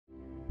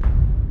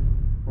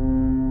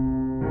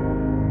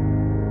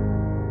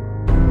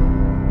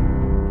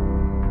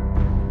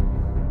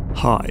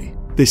Hi,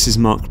 this is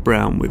Mark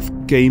Brown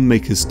with Game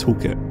Maker's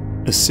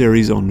Toolkit, a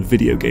series on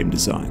video game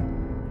design.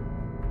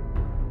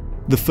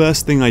 The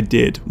first thing I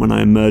did when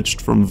I emerged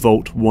from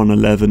Vault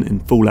 111 in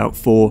Fallout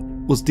 4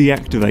 was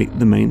deactivate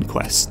the main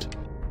quest.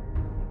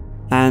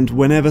 And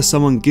whenever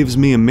someone gives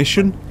me a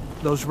mission...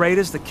 Those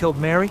raiders that killed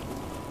Mary,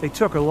 they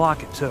took her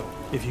locket too.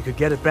 If you could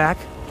get it back,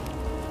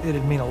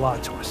 it'd mean a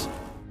lot to us.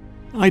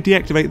 I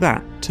deactivate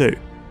that too.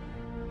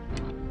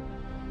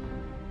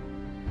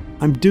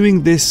 I'm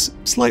doing this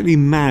slightly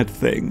mad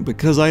thing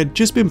because I had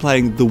just been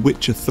playing The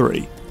Witcher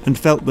 3 and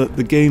felt that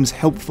the game's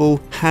helpful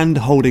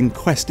hand-holding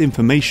quest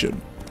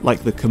information,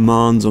 like the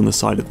commands on the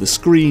side of the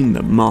screen,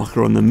 the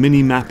marker on the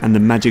minimap and the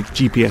magic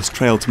GPS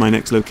trail to my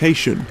next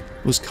location,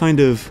 was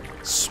kind of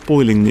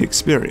spoiling the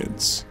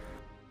experience.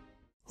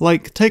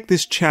 Like, take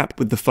this chap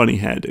with the funny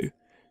hairdo.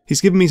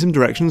 He's given me some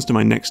directions to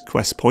my next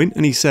quest point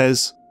and he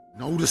says,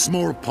 "Know the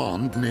small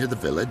pond near the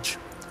village?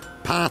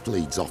 Path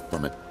leads off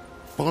from it.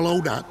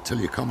 Follow that till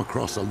you come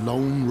across a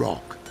lone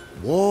rock.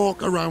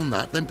 Walk around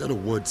that, then to the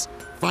woods.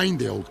 Find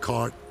the old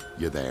cart.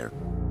 You're there."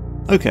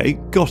 Okay,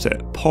 got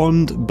it.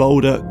 Pond,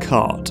 boulder,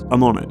 cart.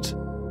 I'm on it.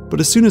 But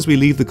as soon as we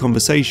leave the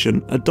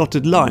conversation, a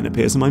dotted line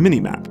appears on my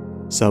minimap.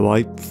 So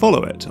I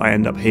follow it. I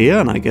end up here,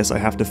 and I guess I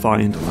have to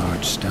find... a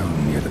large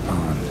stone near the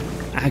pond.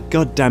 Ah,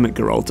 goddammit,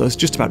 Geralt, I was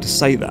just about to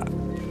say that.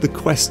 The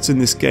quests in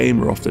this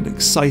game are often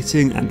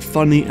exciting and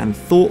funny and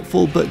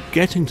thoughtful, but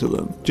getting to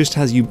them just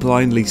has you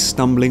blindly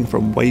stumbling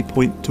from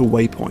waypoint to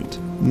waypoint,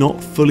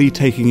 not fully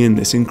taking in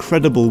this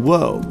incredible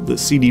world that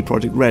CD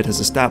Projekt Red has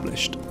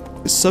established.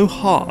 It's so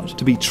hard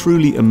to be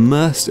truly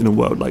immersed in a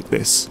world like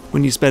this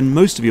when you spend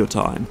most of your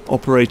time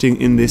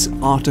operating in this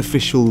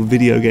artificial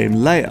video game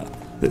layer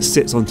that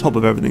sits on top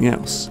of everything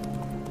else.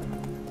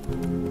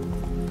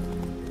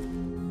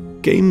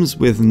 Games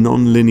with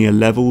non-linear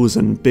levels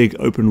and big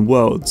open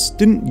worlds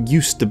didn't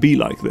used to be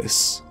like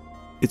this.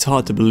 It's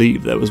hard to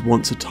believe there was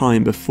once a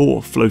time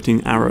before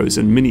floating arrows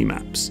and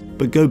mini-maps,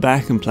 but go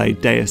back and play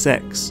Deus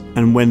Ex,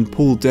 and when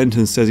Paul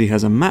Denton says he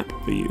has a map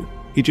for you,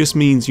 he just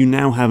means you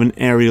now have an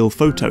aerial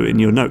photo in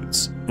your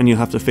notes, and you'll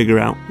have to figure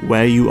out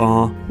where you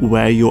are,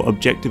 where your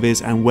objective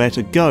is, and where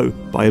to go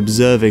by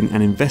observing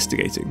and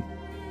investigating.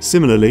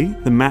 Similarly,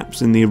 the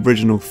maps in the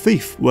original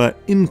Thief were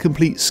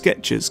incomplete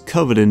sketches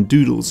covered in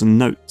doodles and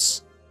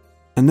notes.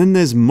 And then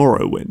there's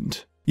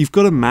Morrowind. You've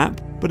got a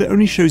map, but it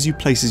only shows you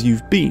places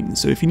you've been,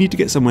 so if you need to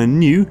get somewhere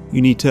new, you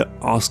need to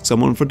ask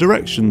someone for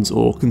directions,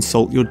 or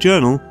consult your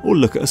journal, or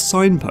look at a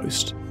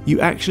signpost.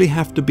 You actually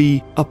have to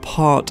be a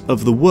part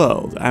of the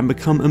world and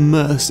become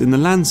immersed in the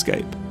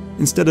landscape.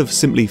 Instead of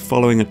simply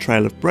following a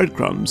trail of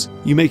breadcrumbs,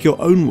 you make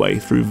your own way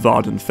through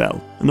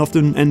Vardenfell, and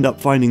often end up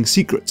finding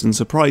secrets and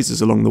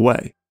surprises along the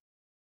way.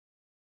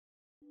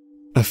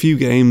 A few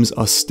games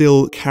are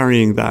still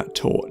carrying that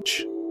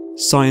torch.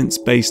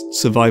 Science-based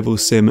survival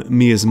sim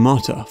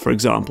Miasmata, for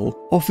example,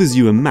 offers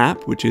you a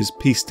map which is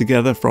pieced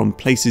together from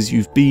places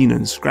you've been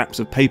and scraps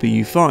of paper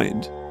you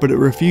find, but it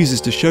refuses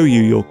to show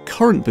you your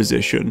current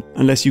position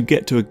unless you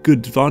get to a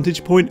good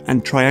vantage point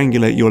and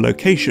triangulate your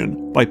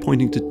location by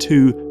pointing to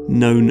two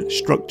known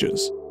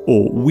structures,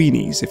 or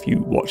weenies if you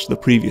watched the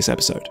previous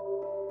episode.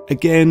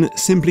 Again,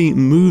 simply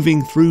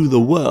moving through the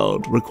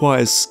world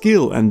requires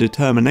skill and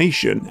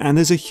determination, and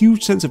there's a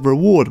huge sense of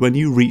reward when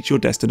you reach your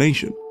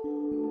destination.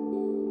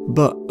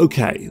 But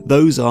okay,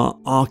 those are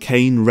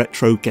arcane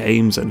retro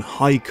games and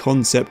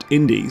high-concept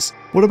indies.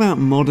 What about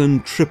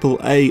modern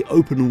AAA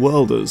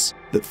open-worlders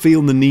that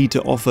feel the need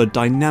to offer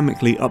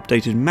dynamically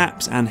updated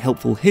maps and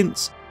helpful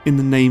hints in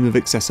the name of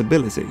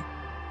accessibility?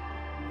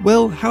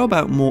 Well, how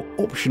about more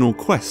optional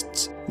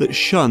quests that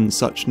shun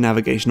such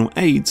navigational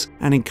aids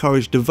and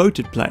encourage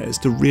devoted players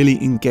to really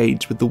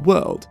engage with the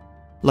world,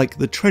 like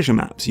the treasure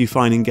maps you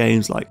find in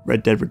games like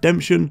Red Dead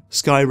Redemption,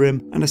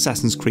 Skyrim, and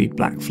Assassin's Creed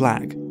Black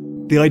Flag.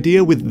 The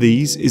idea with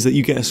these is that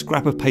you get a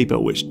scrap of paper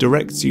which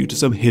directs you to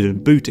some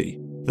hidden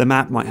booty. The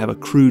map might have a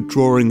crude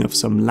drawing of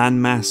some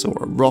landmass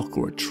or a rock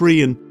or a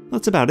tree, and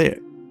that's about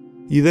it.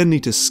 You then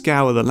need to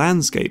scour the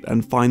landscape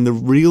and find the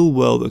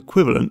real-world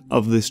equivalent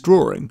of this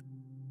drawing.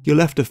 You're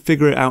left to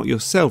figure it out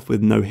yourself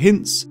with no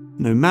hints,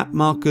 no map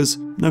markers,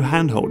 no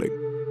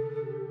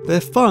hand-holding. They're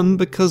fun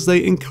because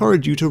they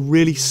encourage you to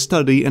really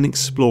study and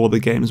explore the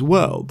game's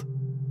world.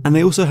 And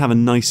they also have a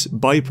nice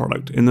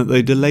byproduct in that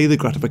they delay the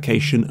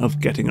gratification of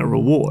getting a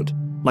reward,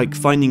 like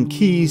finding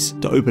keys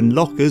to open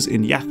lockers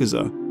in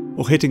Yakuza,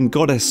 or hitting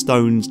goddess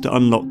stones to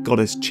unlock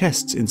goddess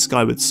chests in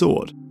Skyward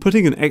Sword.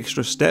 Putting an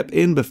extra step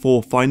in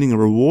before finding a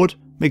reward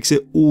makes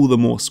it all the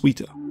more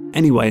sweeter.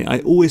 Anyway,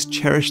 I always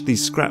cherish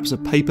these scraps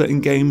of paper in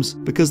games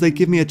because they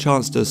give me a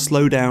chance to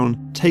slow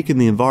down, take in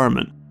the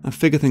environment, and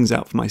figure things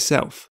out for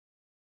myself.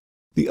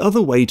 The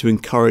other way to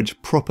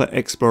encourage proper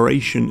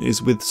exploration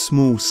is with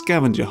small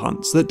scavenger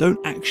hunts that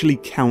don't actually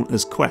count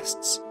as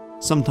quests.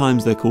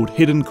 Sometimes they're called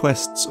hidden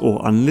quests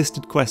or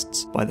unlisted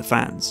quests by the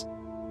fans.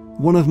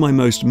 One of my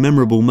most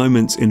memorable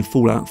moments in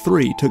Fallout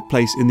 3 took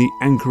place in the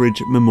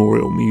Anchorage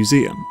Memorial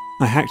Museum.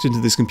 I hacked into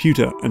this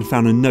computer and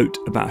found a note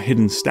about a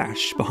hidden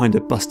stash behind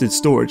a busted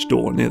storage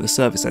door near the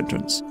service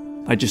entrance.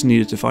 I just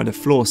needed to find a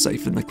floor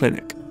safe in the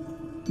clinic,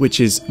 which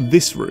is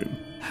this room.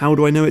 How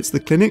do I know it's the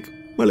clinic?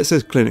 Well, it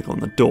says clinic on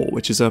the door,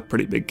 which is a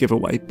pretty big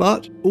giveaway,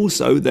 but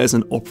also there's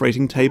an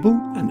operating table,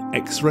 and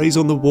x-rays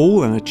on the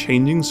wall, and a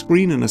changing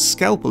screen, and a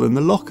scalpel in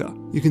the locker.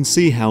 You can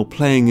see how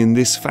playing in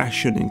this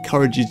fashion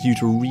encourages you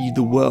to read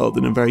the world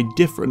in a very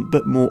different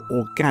but more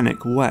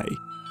organic way.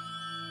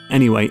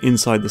 Anyway,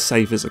 inside the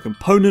safe is a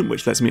component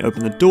which lets me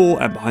open the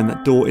door, and behind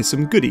that door is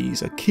some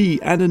goodies, a key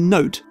and a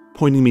note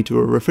pointing me to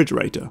a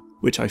refrigerator,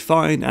 which I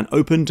find and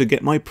open to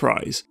get my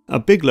prize, a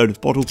big load of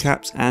bottle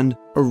caps and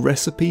a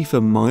recipe for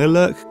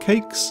Mirelurk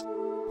cakes?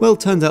 Well,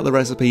 turns out the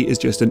recipe is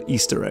just an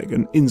Easter egg,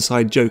 an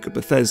inside joke at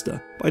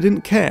Bethesda, but I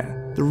didn't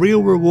care. The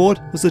real reward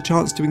was the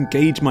chance to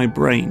engage my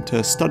brain,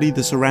 to study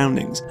the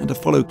surroundings, and to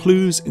follow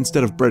clues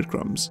instead of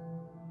breadcrumbs.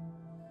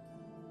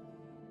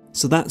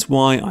 So that's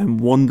why I'm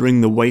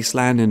wandering the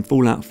wasteland in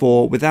Fallout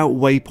 4 without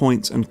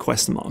waypoints and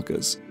quest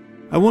markers.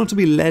 I want to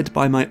be led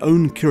by my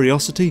own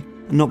curiosity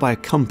and not by a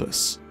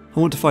compass. I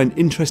want to find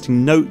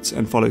interesting notes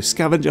and follow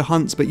scavenger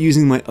hunts, but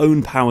using my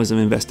own powers of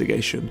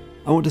investigation.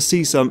 I want to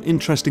see some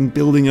interesting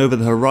building over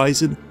the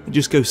horizon and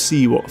just go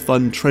see what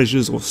fun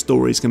treasures or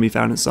stories can be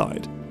found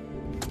inside.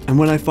 And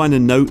when I find a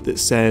note that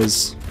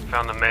says,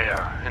 "Found the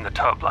mayor in the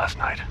tub last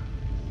night.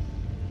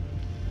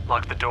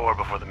 Locked the door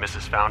before the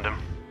missus found him."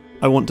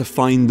 I want to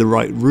find the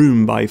right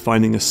room by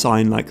finding a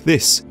sign like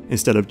this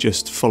instead of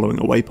just following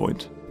a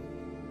waypoint.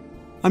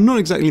 I'm not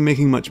exactly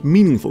making much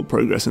meaningful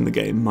progress in the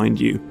game, mind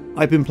you.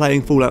 I've been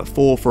playing Fallout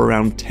 4 for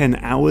around 10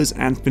 hours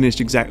and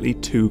finished exactly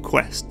 2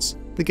 quests.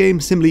 The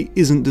game simply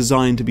isn't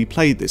designed to be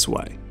played this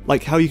way.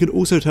 Like how you can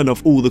also turn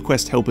off all the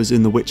quest helpers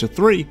in The Witcher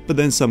 3, but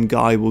then some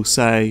guy will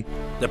say,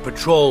 "The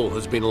patrol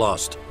has been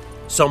lost,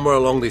 somewhere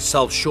along the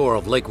south shore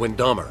of Lake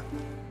Windhammer."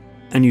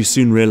 And you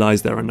soon realise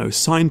there are no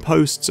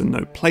signposts and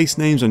no place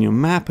names on your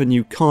map, and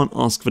you can't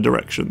ask for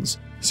directions.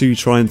 So you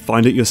try and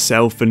find it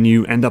yourself, and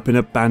you end up in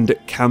a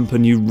bandit camp,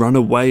 and you run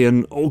away,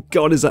 and oh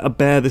god, is that a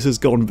bear? This has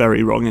gone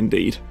very wrong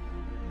indeed.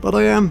 But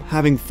I am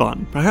having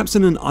fun. Perhaps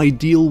in an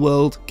ideal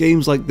world,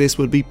 games like this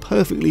would be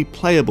perfectly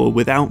playable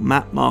without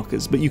map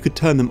markers, but you could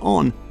turn them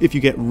on if you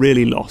get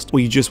really lost,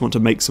 or you just want to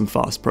make some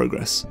fast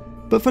progress.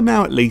 But for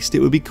now at least, it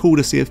would be cool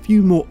to see a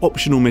few more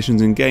optional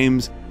missions in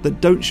games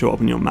that don't show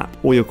up on your map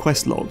or your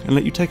quest log, and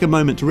let you take a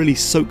moment to really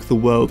soak the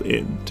world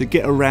in, to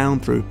get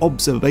around through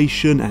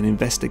observation and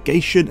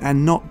investigation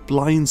and not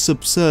blind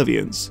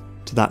subservience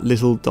to that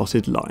little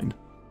dotted line.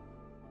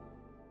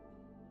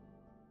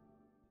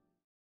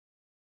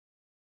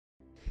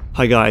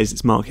 Hi guys,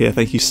 it's Mark here.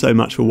 Thank you so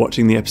much for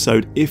watching the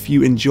episode. If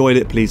you enjoyed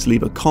it, please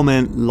leave a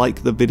comment,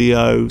 like the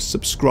video,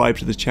 subscribe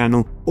to the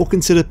channel, or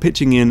consider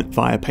pitching in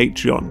via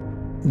Patreon.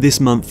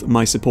 This month,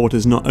 my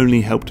supporters not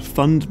only helped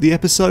fund the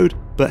episode,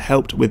 but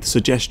helped with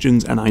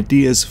suggestions and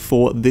ideas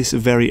for this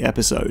very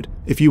episode.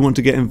 If you want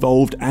to get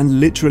involved and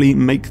literally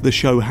make the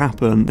show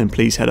happen, then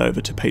please head over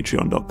to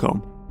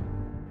patreon.com.